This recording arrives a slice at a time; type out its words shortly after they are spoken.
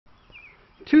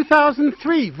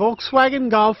2003 Volkswagen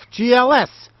Golf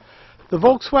GLS. The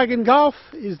Volkswagen Golf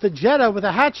is the Jetta with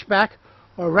a hatchback,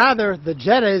 or rather, the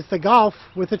Jetta is the Golf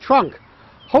with a trunk.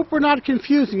 Hope we're not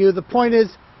confusing you. The point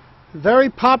is, very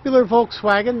popular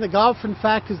Volkswagen. The Golf, in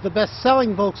fact, is the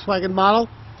best-selling Volkswagen model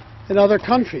in other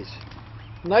countries.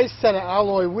 Nice set of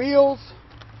alloy wheels,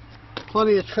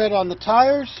 plenty of tread on the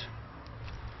tires.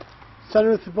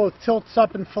 Sunroof both tilts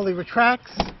up and fully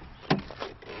retracts.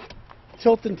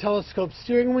 Tilt and telescope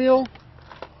steering wheel.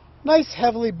 Nice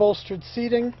heavily bolstered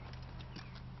seating.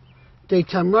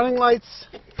 Daytime running lights.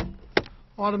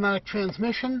 Automatic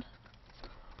transmission.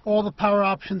 All the power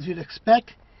options you'd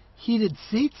expect. Heated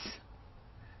seats.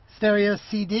 Stereo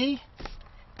CD.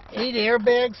 8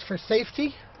 airbags for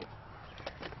safety.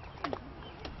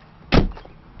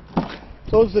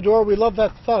 Close the door. We love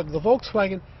that thug. The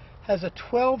Volkswagen has a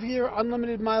 12-year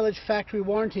unlimited mileage factory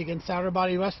warranty against outer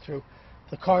body rust through.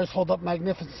 The cars hold up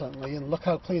magnificently, and look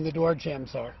how clean the door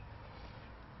jambs are.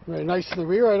 Very nice in the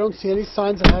rear. I don't see any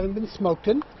signs of having been smoked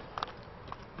in.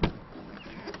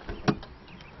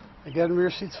 Again,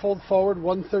 rear seats fold forward,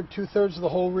 1/3, 2/3 of the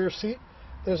whole rear seat.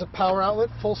 There's a power outlet,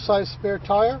 full-size spare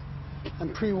tire,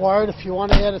 and pre-wired if you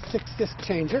want to add a 6-disc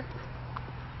changer.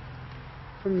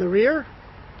 From the rear,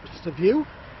 just a view.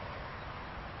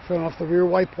 Showing off the rear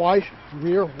wipe wash. A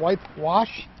little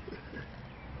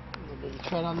bit of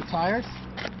tread on the tires.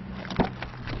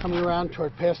 Coming around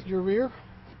toward passenger rear.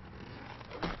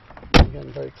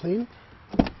 Again, very clean.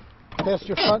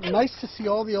 Passenger front, nice to see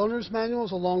all the owner's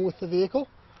manuals along with the vehicle.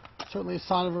 Certainly a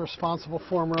sign of a responsible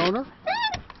former owner.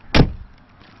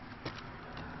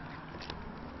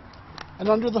 And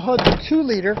under the hood, the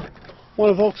 2-liter, one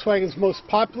of Volkswagen's most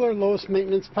popular, lowest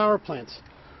maintenance power plants.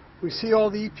 We see all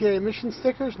the EPA emission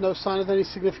stickers, no sign of any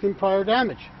significant prior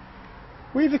damage.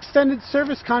 We have extended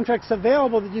service contracts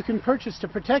available that you can purchase to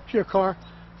protect your car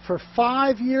for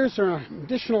 5 years or an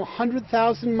additional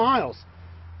 100,000 miles.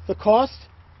 The cost,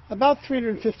 about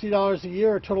 $350 a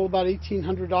year, a total about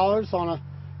 $1,800 on a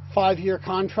 5-year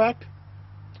contract.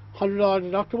 $100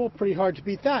 deductible, pretty hard to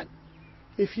beat that.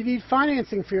 If you need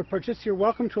financing for your purchase, you're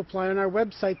welcome to apply on our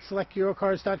website,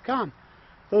 selecteurocars.com.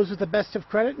 Those with the best of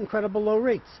credit, incredible low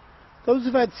rates. Those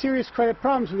who've had serious credit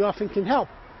problems, we often can help.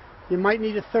 You might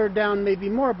need a third down, maybe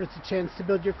more, but it's a chance to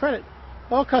build your credit.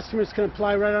 All customers can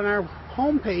apply right on our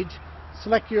homepage,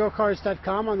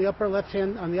 selecteurocars.com, on the upper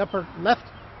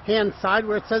left-hand side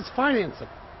where it says financing.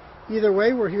 Either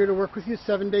way, we're here to work with you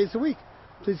 7 days a week.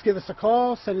 Please give us a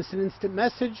call, send us an instant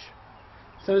message,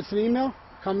 send us an email.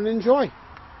 Come and enjoy.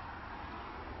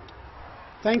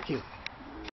 Thank you.